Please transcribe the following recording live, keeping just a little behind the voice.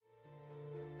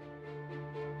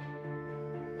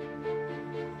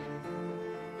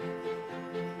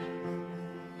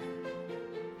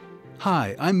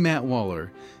Hi, I'm Matt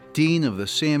Waller, Dean of the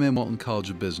Sam M. Walton College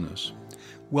of Business.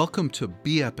 Welcome to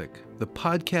Be Epic, the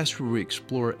podcast where we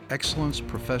explore excellence,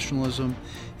 professionalism,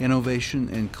 innovation,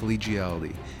 and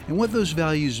collegiality, and what those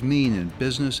values mean in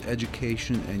business,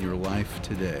 education, and your life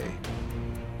today.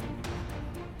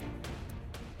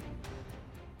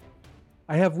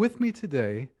 I have with me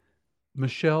today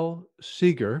Michelle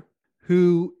Seeger,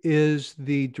 who is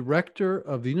the director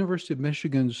of the University of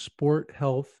Michigan's Sport,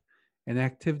 Health, and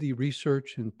Activity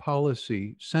Research and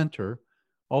Policy Center,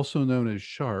 also known as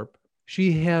SHARP.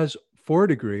 She has 4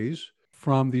 degrees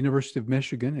from the University of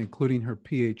Michigan, including her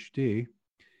PhD.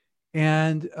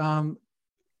 And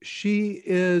she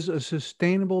is a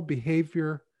sustainable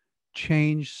behavior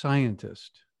change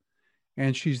scientist.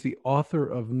 And she's the author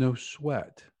of No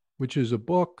Sweat, which is a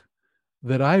book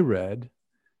that I read.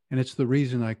 And it's the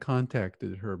reason I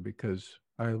contacted her, because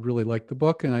I really liked the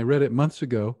book and I read it months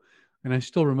ago and I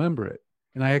still remember it.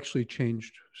 And I actually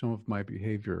changed some of my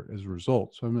behavior as a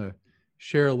result. So I'm going to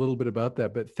share a little bit about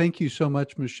that. But thank you so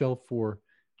much, Michelle, for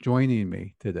joining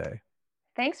me today.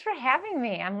 Thanks for having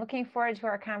me. I'm looking forward to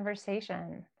our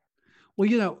conversation.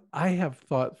 Well, I have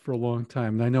thought for a long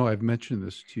time, and I know I've mentioned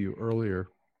this to you earlier,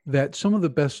 that some of the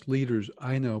best leaders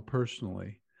I know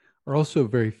personally are also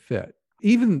very fit.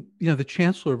 Even, the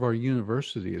chancellor of our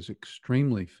university is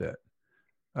extremely fit,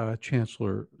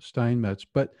 Chancellor Steinmetz,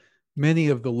 but many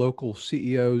of the local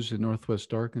CEOs in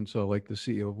Northwest Arkansas, like the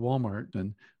CEO of Walmart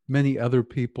and many other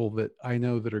people that I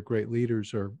know that are great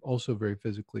leaders, are also very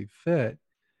physically fit.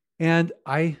 And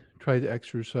I try to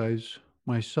exercise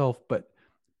myself, but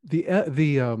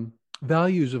the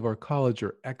values of our college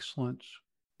are excellence,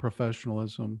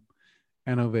 professionalism,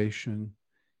 innovation,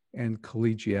 and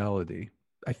collegiality.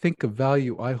 I think a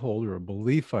value I hold, or a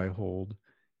belief I hold,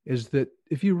 is that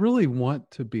if you really want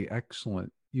to be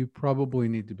excellent, you probably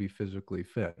need to be physically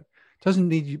fit. It doesn't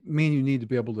mean you need to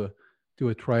be able to do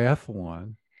a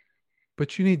triathlon,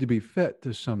 but you need to be fit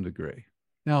to some degree.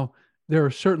 Now, there are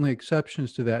certainly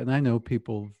exceptions to that, and I know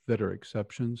people that are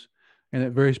exceptions. And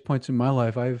at various points in my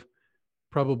life, I've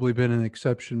probably been an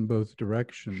exception both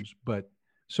directions. But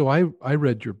so I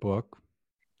read your book,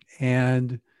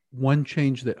 and one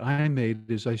change that I made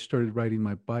is I started riding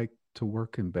my bike to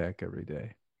work and back every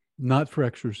day, not for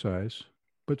exercise,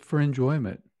 but for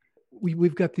enjoyment.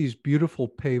 We've got these beautiful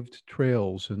paved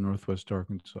trails in Northwest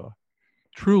Arkansas,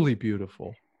 truly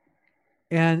beautiful.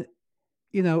 And,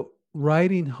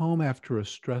 riding home after a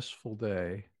stressful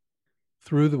day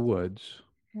through the woods,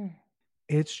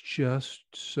 it's just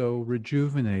so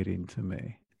rejuvenating to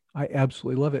me. I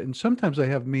absolutely love it. And sometimes I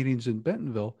have meetings in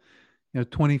Bentonville,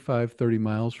 25, 30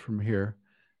 miles from here.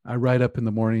 I ride up in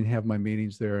the morning, have my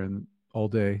meetings there and all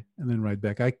day, and then ride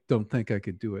back. I don't think I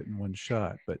could do it in one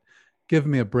shot, but give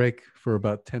me a break for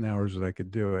about 10 hours that I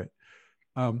could do it.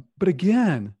 But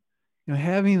again,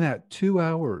 having that 2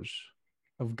 hours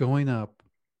of going up,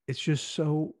 it's just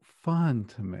so fun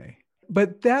to me.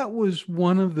 But that was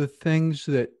one of the things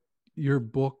that your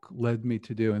book led me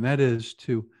to do, and that is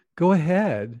to go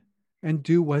ahead and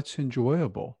do what's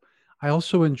enjoyable. I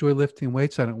also enjoy lifting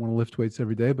weights. I don't want to lift weights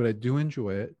every day, but I do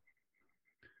enjoy it.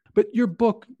 But your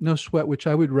book, No Sweat, which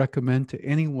I would recommend to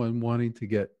anyone wanting to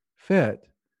get fit,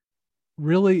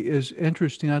 really is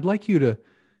interesting. I'd like you to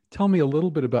tell me a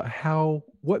little bit about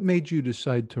what made you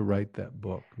decide to write that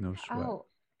book, No Sweat. Oh,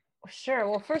 sure.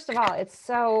 Well, first of all, it's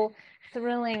so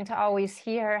thrilling to always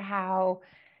hear how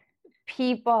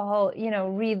people,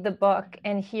 read the book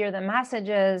and hear the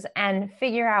messages and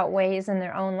figure out ways in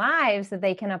their own lives that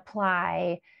they can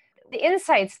apply the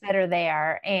insights that are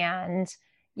there. And,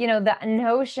 the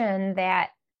notion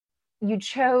that you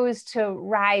chose to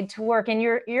ride to work, and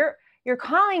you're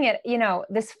calling it,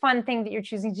 this fun thing that you're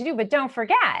choosing to do, but don't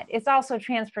forget, it's also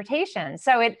transportation.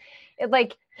 So it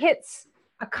like hits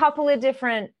a couple of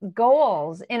different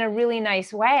goals in a really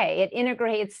nice way. It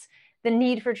integrates the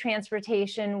need for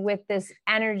transportation with this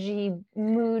energy,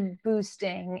 mood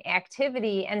boosting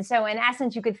activity. And so in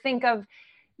essence, you could think of,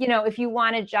 if you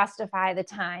want to justify the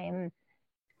time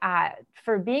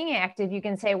for being active, you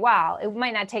can say, well, it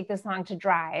might not take this long to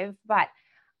drive, but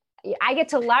I get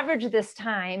to leverage this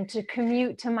time to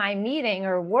commute to my meeting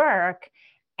or work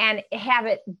and have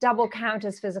it double count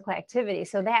as physical activity.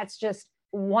 So that's just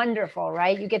wonderful,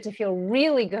 right? You get to feel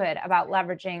really good about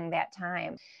leveraging that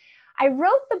time. I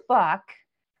wrote the book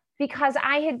because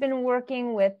I had been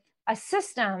working with a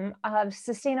system of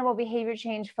sustainable behavior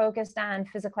change focused on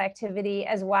physical activity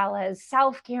as well as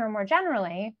self-care more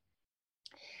generally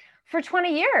for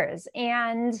 20 years.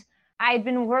 And I'd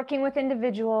been working with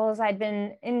individuals. I'd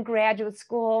been in graduate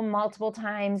school multiple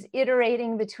times,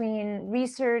 iterating between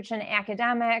research and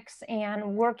academics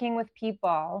and working with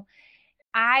people.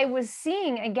 I was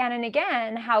seeing again and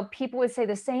again how people would say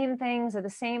the same things at the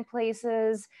same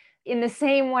places in the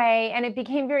same way. And it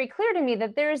became very clear to me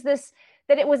that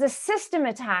that it was a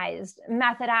systematized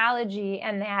methodology,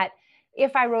 and that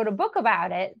if I wrote a book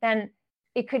about it, then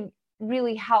it could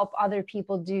really help other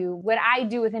people do what I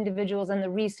do with individuals and the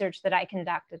research that I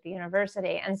conduct at the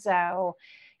university. And so,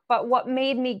 but what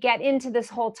made me get into this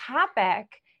whole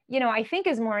topic, I think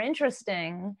is more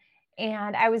interesting.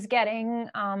 And I was getting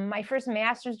my first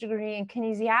master's degree in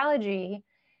kinesiology,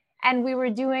 and we were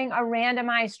doing a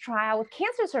randomized trial with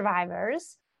cancer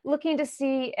survivors, looking to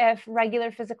see if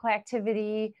regular physical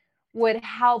activity would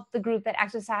help the group that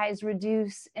exercised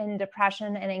reduce in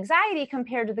depression and anxiety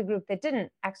compared to the group that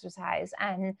didn't exercise.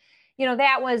 And,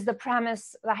 that was the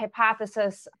premise, the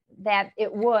hypothesis that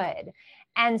it would.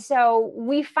 And so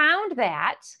we found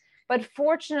that, but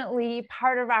fortunately,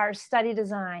 part of our study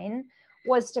design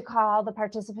was to call the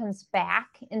participants back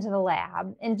into the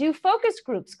lab and do focus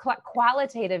groups,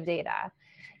 qualitative data.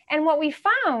 And what we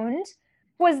found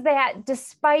was that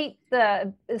despite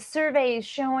the surveys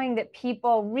showing that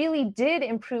people really did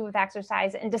improve with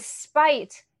exercise, and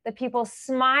despite the people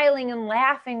smiling and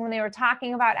laughing when they were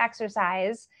talking about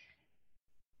exercise,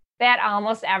 that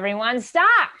almost everyone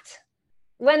stopped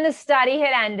when the study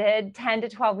had ended 10 to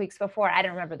 12 weeks before. I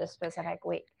don't remember the specific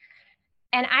week.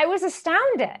 And I was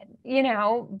astounded,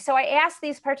 So I asked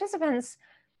these participants,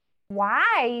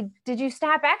 why did you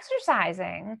stop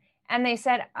exercising? And they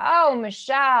said, oh,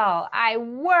 Michelle, I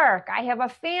work, I have a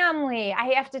family,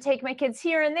 I have to take my kids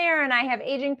here and there, and I have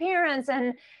aging parents,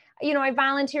 and, I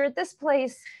volunteer at this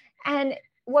place. And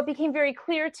what became very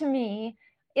clear to me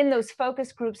in those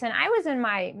focus groups, and I was in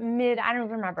my I don't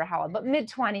remember how old, but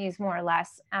mid-20s, more or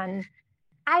less. And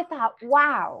I thought,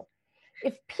 wow,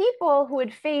 if people who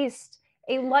had faced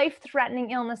a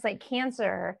life-threatening illness like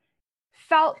cancer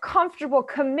felt comfortable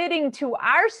committing to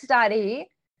our study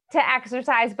to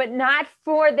exercise, but not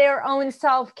for their own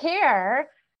self-care,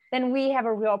 then we have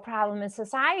a real problem in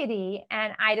society.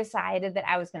 And I decided that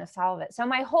I was going to solve it. So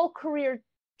my whole career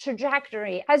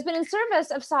trajectory has been in service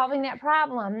of solving that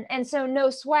problem. And so No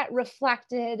Sweat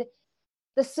reflected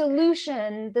the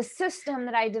solution, the system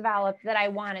that I developed that I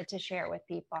wanted to share with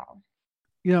people.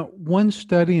 One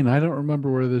study, and I don't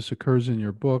remember where this occurs in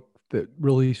your book, that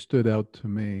really stood out to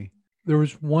me. There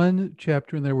was one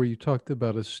chapter in there where you talked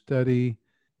about a study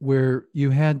where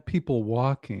you had people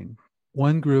walking.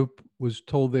 One group was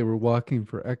told they were walking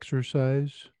for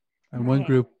exercise, and one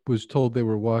group was told they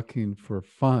were walking for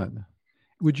fun.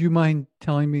 Would you mind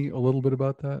telling me a little bit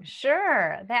about that?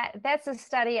 Sure. That's a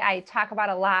study I talk about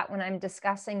a lot when I'm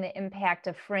discussing the impact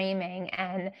of framing.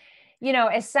 And,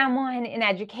 as someone in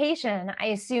education, I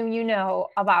assume you know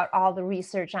about all the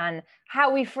research on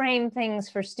how we frame things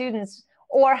for students,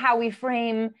 or how we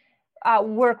frame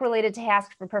work-related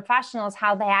tasks for professionals,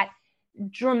 how that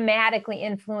dramatically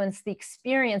influence the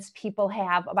experience people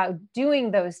have about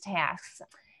doing those tasks.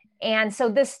 And so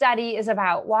this study is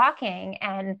about walking,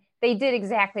 and they did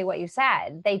exactly what you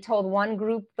said. They told one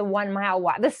group the 1 mile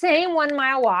walk, the same 1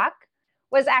 mile walk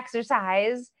was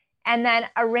exercise. And then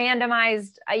a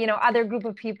randomized, other group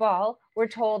of people were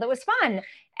told it was fun.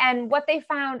 And what they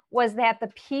found was that the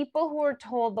people who were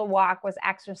told the walk was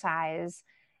exercise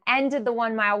ended the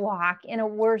 1 mile walk in a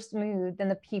worse mood than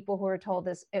the people who were told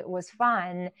it was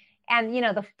fun. And,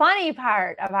 the funny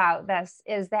part about this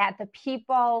is that the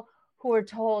people who were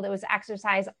told it was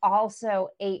exercise also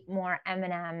ate more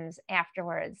M&Ms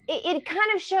afterwards. It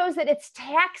kind of shows that it's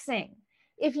taxing.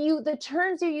 The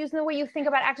terms you use and the way you think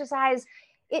about exercise,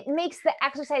 it makes the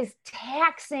exercise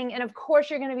taxing. And of course,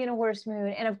 you're going to be in a worse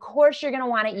mood. And of course, you're going to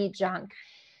want to eat junk.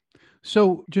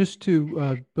 So just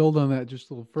to build on that just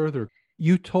a little further,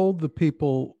 you told the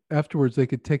people afterwards they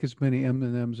could take as many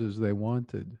M&Ms as they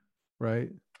wanted, right?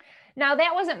 Now,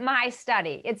 that wasn't my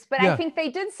study. I think they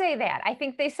did say that. I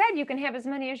think they said you can have as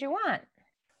many as you want.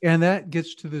 And that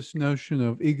gets to this notion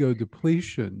of ego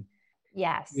depletion.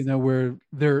 Yes. Where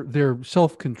their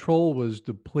self-control was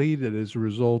depleted as a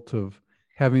result of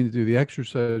having to do the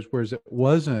exercise, whereas it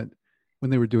wasn't when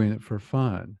they were doing it for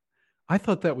fun. I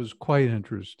thought that was quite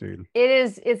interesting.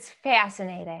 It's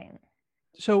fascinating.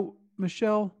 So,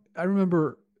 Michelle, I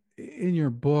remember in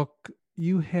your book,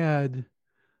 you had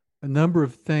a number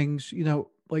of things,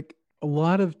 like a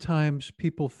lot of times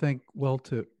people think, well,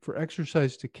 for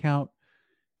exercise to count,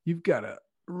 you've got to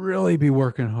really be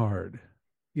working hard,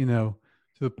 to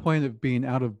the point of being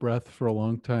out of breath for a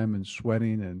long time and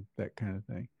sweating and that kind of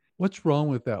thing. What's wrong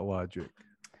with that logic?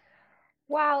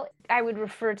 Well, I would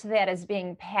refer to that as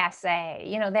being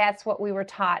passe. That's what we were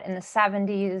taught in the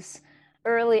 70s,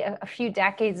 a few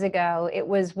decades ago. It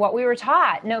was what we were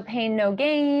taught: no pain, no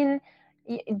gain.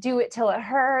 do it till it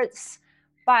hurts.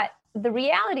 But the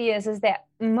reality is that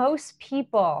most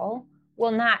people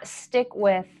will not stick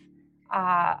with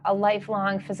a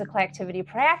lifelong physical activity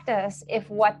practice if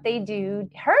what they do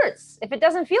hurts, if it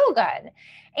doesn't feel good.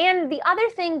 And the other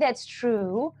thing that's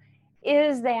true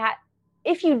is that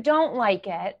if you don't like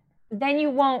it, then you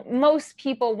won't, most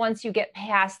people, once you get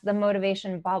past the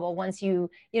motivation bubble, once you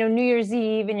New Year's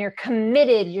Eve and you're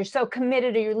committed, you're so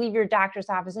committed, or you leave your doctor's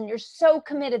office and you're so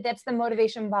committed, that's the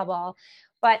motivation bubble.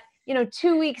 But,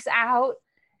 2 weeks out,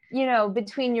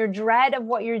 between your dread of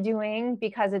what you're doing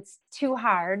because it's too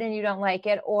hard and you don't like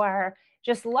it, or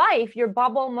just life, your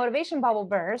motivation bubble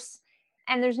bursts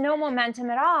and there's no momentum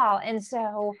at all. And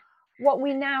so what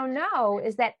we now know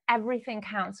is that everything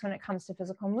counts when it comes to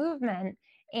physical movement.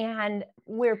 And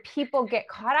where people get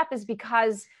caught up is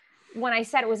because when I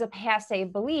said it was a passe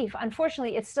belief,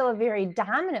 unfortunately, it's still a very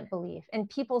dominant belief. And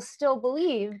people still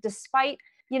believe, despite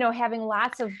having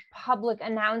lots of public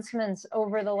announcements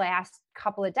over the last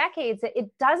couple of decades, that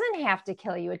it doesn't have to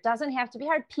kill you. It doesn't have to be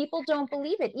hard. People don't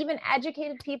believe it. Even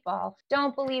educated people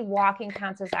don't believe walking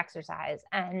counts as exercise.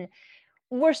 And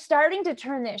we're starting to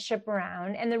turn that ship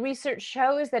around. And the research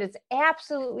shows that it's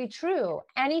absolutely true.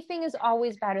 Anything is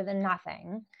always better than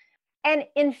nothing. And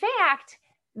in fact,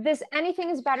 this anything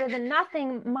is better than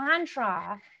nothing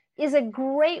mantra is a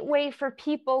great way for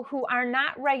people who are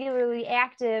not regularly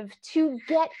active to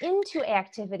get into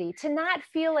activity, to not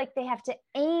feel like they have to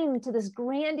aim to this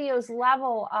grandiose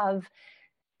level of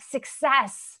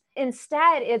success.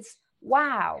 Instead, it's,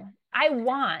 wow, I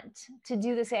want to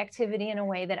do this activity in a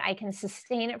way that I can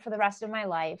sustain it for the rest of my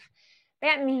life.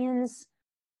 That means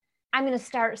I'm going to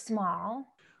start small.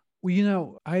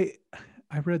 Well, I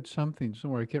read something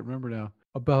somewhere, I can't remember now,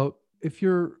 about if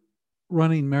you're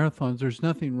running marathons, there's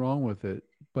nothing wrong with it,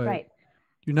 but Right.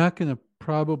 you're not going to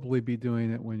probably be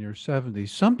doing it when you're 70.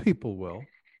 Some people will,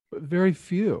 but very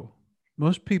few.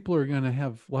 Most people are going to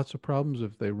have lots of problems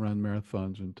if they run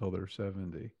marathons until they're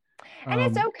 70. And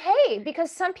it's okay,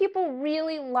 because some people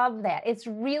really love that. It's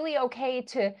really okay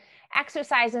to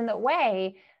exercise in that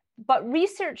way. But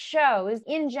research shows,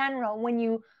 in general, when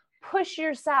you push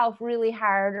yourself really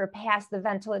hard or past the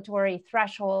ventilatory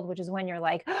threshold, which is when you're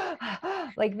like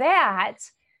that,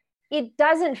 it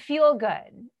doesn't feel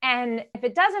good. And if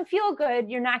it doesn't feel good,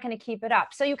 you're not going to keep it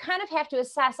up. So you kind of have to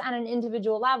assess on an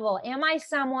individual level, am I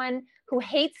someone who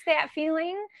hates that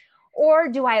feeling, or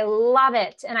do I love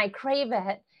it and I crave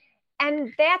it?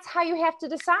 And that's how you have to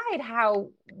decide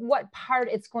what part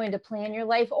it's going to play in your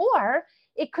life. Or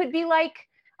it could be like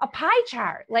a pie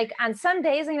chart. Like on some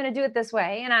days I'm going to do it this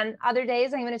way, and on other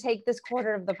days I'm going to take this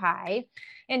quarter of the pie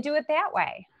and do it that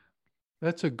way.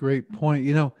 That's a great point.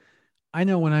 I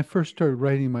know when I first started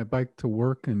riding my bike to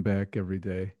work and back every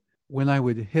day, when I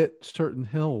would hit certain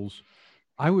hills,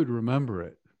 I would remember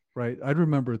it, right? I'd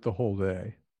remember it the whole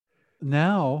day.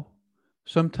 Now,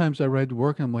 sometimes I ride to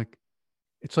work and I'm like,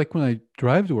 it's like when I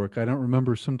drive to work, I don't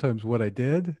remember sometimes what I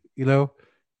did, it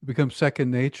becomes second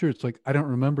nature. It's like, I don't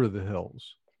remember the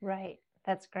hills. Right.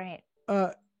 That's great.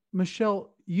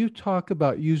 Michelle, you talk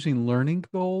about using learning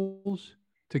goals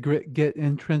to get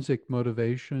intrinsic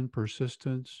motivation,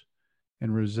 persistence,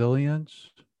 and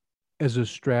resilience as a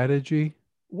strategy.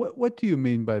 What do you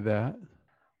mean by that?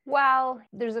 Well,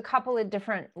 there's a couple of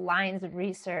different lines of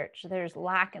research. There's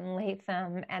Locke and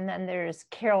Latham, and then there's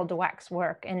Carol Dweck's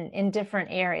work in different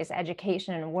areas,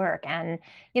 education and work. And,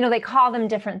 they call them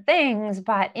different things,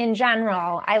 but in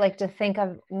general, I like to think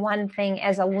of one thing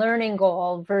as a learning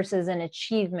goal versus an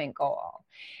achievement goal.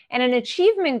 And an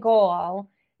achievement goal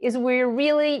is where you're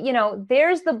really,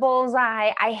 there's the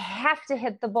bullseye. I have to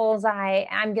hit the bullseye.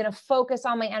 I'm going to focus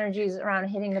all my energies around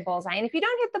hitting the bullseye. And if you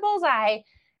don't hit the bullseye,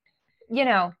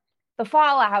 the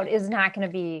fallout is not going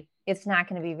to be, it's not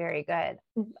going to be very good.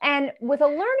 And with a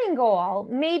learning goal,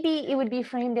 maybe it would be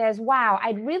framed as, wow,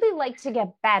 I'd really like to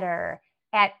get better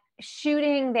at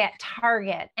shooting that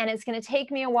target. And it's going to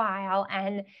take me a while.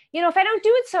 And, if I don't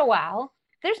do it so well,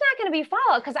 there's not going to be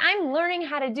fallout because I'm learning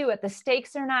how to do it. The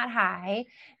stakes are not high.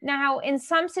 Now, in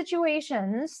some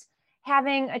situations,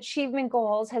 having achievement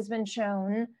goals has been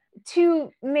shown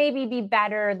to maybe be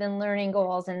better than learning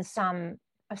goals in some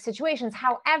situations.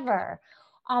 However,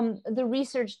 the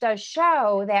research does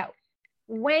show that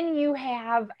when you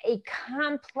have a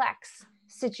complex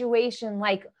situation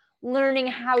like learning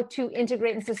how to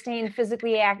integrate and sustain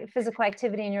physical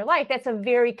activity in your life, that's a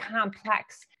very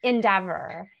complex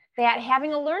endeavor. That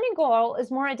having a learning goal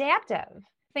is more adaptive.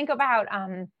 Think about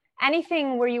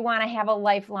anything where you want to have a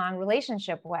lifelong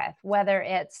relationship with, whether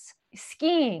it's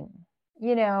skiing,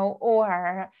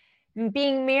 or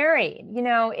Being married,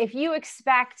 if you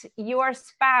expect your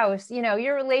spouse,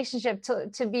 your relationship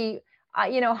to be,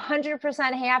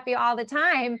 100% happy all the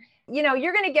time,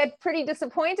 you're going to get pretty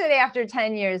disappointed after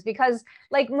 10 years because,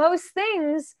 like most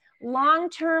things,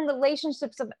 long-term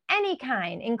relationships of any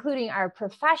kind, including our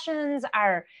professions,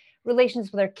 our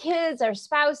relations with our kids, our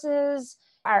spouses,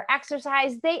 our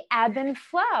exercise, they ebb and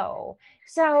flow.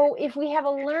 So if we have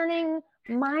a learning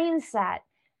mindset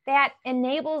that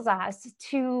enables us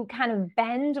to kind of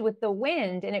bend with the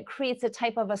wind, and it creates a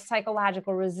type of a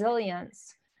psychological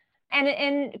resilience.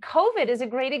 And COVID is a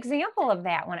great example of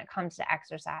that when it comes to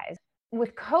exercise.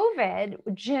 With COVID,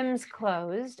 gyms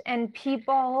closed and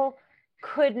people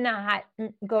could not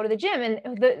go to the gym,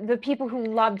 and the people who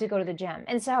love to go to the gym.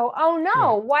 And so, oh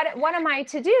no, what am I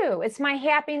to do? It's my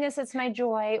happiness, it's my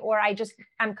joy, or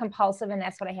I'm compulsive and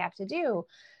that's what I have to do.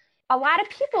 A lot of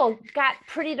people got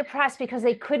pretty depressed because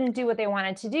they couldn't do what they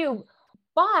wanted to do.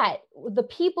 But the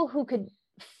people who could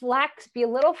be a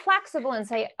little flexible and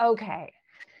say, okay,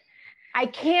 I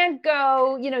can't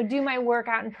go, do my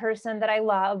workout in person that I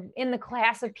love in the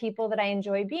class of people that I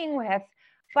enjoy being with,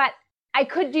 but I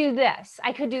could do this.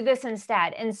 I could do this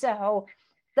instead. And so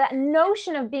the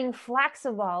notion of being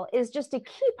flexible is just a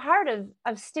key part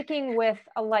of sticking with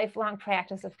a lifelong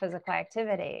practice of physical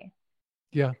activity.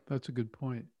 Yeah, that's a good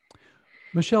point.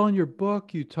 Michelle, in your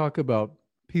book, you talk about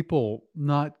people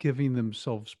not giving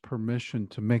themselves permission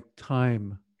to make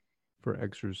time for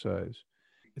exercise.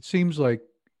 It seems like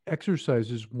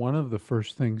exercise is one of the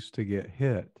first things to get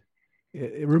hit.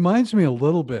 It reminds me a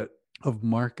little bit of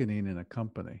marketing in a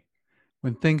company.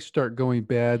 When things start going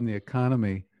bad in the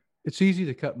economy, it's easy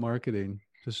to cut marketing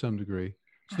to some degree.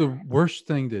 It's the worst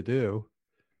thing to do,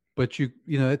 but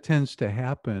it tends to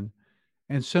happen.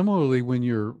 And similarly, when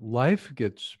your life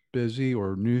gets busy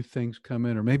or new things come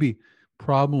in, or maybe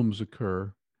problems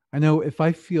occur, I know if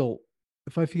I feel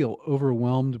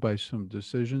overwhelmed by some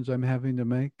decisions I'm having to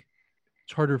make,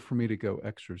 it's harder for me to go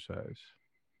exercise.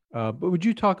 But would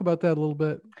you talk about that a little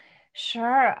bit?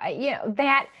 Sure.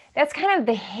 That's kind of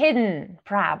the hidden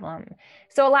problem.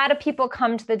 So a lot of people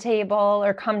come to the table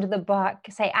or come to the book,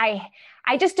 say,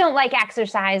 I just don't like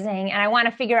exercising and I want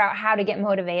to figure out how to get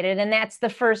motivated. And that's the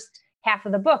first half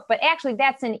of the book. But actually,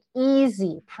 that's an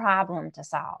easy problem to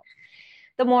solve.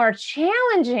 The more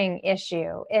challenging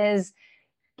issue is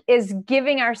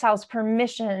giving ourselves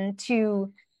permission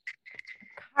to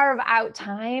carve out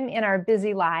time in our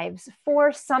busy lives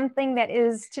for something that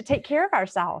is to take care of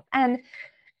ourselves. And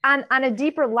on a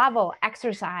deeper level,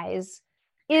 exercise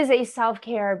is a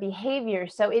self-care behavior.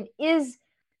 So it is,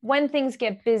 when things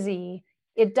get busy,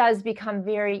 it does become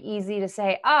very easy to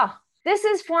say, oh, this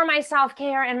is for my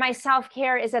self-care, and my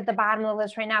self-care is at the bottom of the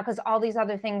list right now because all these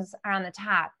other things are on the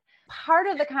top. Part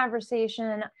of the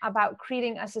conversation about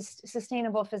creating a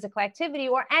sustainable physical activity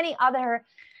or any other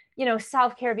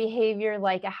self-care behavior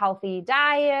like a healthy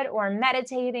diet or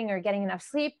meditating or getting enough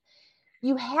sleep,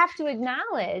 you have to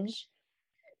acknowledge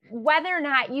whether or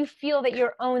not you feel that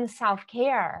your own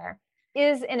self-care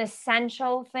is an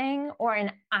essential thing or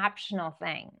an optional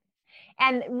thing.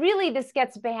 And really, this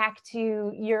gets back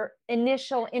to your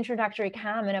initial introductory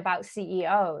comment about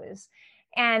CEOs.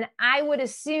 And I would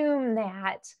assume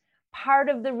that part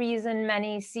of the reason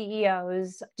many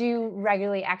CEOs do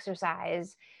regularly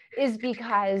exercise is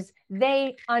because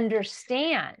they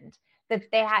understand that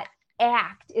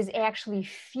act is actually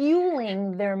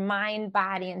fueling their mind,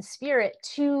 body, and spirit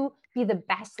to be the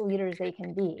best leaders they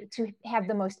can be, to have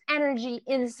the most energy,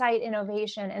 insight,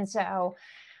 innovation. And so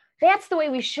that's the way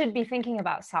we should be thinking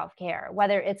about self-care,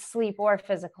 whether it's sleep or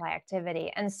physical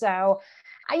activity. And so,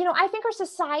 I think our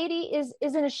society is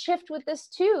in a shift with this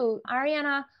too.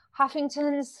 Arianna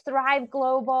Huffington's Thrive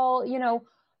Global,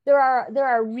 there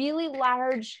are really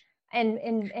large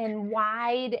and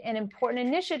wide and important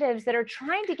initiatives that are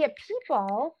trying to get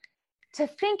people to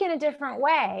think in a different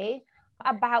way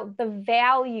about the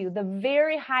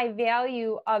very high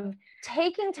value of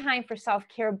taking time for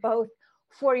self-care, both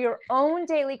for your own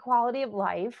daily quality of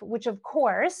life, which of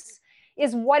course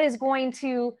is what is going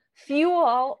to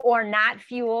fuel or not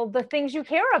fuel the things you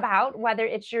care about, whether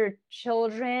it's your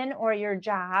children or your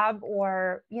job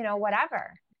or,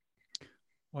 whatever.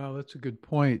 Wow, that's a good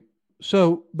point.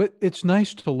 So, but it's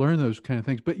nice to learn those kind of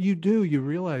things, but you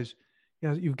realize,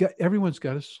 everyone's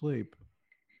got to sleep.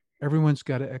 Everyone's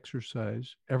got to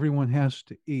exercise. Everyone has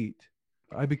to eat.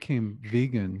 I became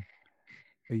vegan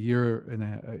a year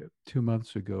and 2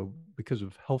 months ago because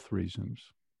of health reasons.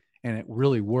 And it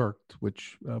really worked,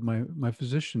 which my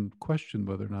physician questioned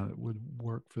whether or not it would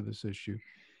work for this issue.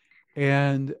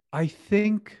 And I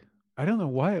don't know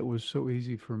why it was so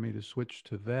easy for me to switch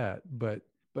to that, but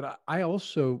but I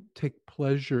also take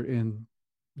pleasure in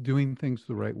doing things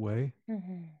the right way.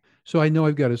 Mhm. So I know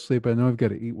I've got to sleep. I know I've got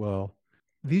to eat well.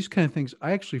 These kind of things,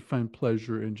 I actually find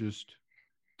pleasure in just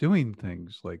doing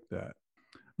things like that.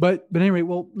 But anyway,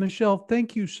 well, Michelle,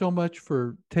 thank you so much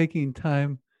for taking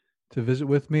time to visit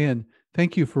with me, and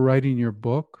thank you for writing your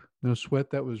book, No Sweat.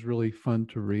 That was really fun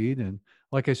to read, and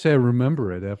like I say, I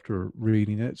remember it after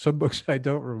reading it. Some books I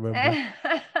don't remember,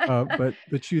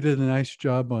 but you did a nice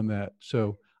job on that.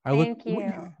 So I look. Thank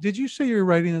you. Did you say you're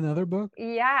writing another book?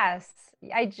 Yes,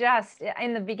 I just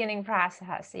in the beginning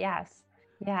process. Yes,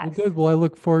 Well, yes. good. Well, I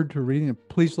look forward to reading it.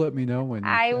 Please let me know when you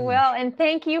I will, finish. and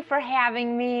thank you for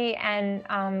having me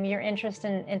and your interest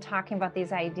in talking about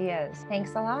these ideas.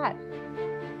 Thanks a lot.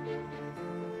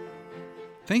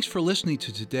 Thanks for listening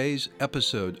to today's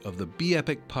episode of the Be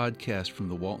Epic podcast from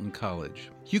the Walton College.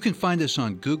 You can find us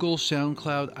on Google,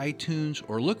 SoundCloud, iTunes,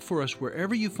 or look for us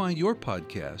wherever you find your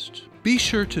podcasts. Be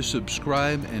sure to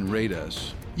subscribe and rate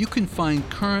us. You can find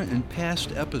current and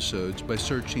past episodes by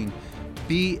searching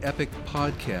Be Epic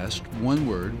Podcast, one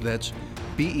word, that's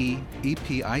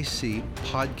BEEPIC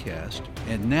podcast,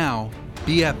 and now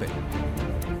Be Epic.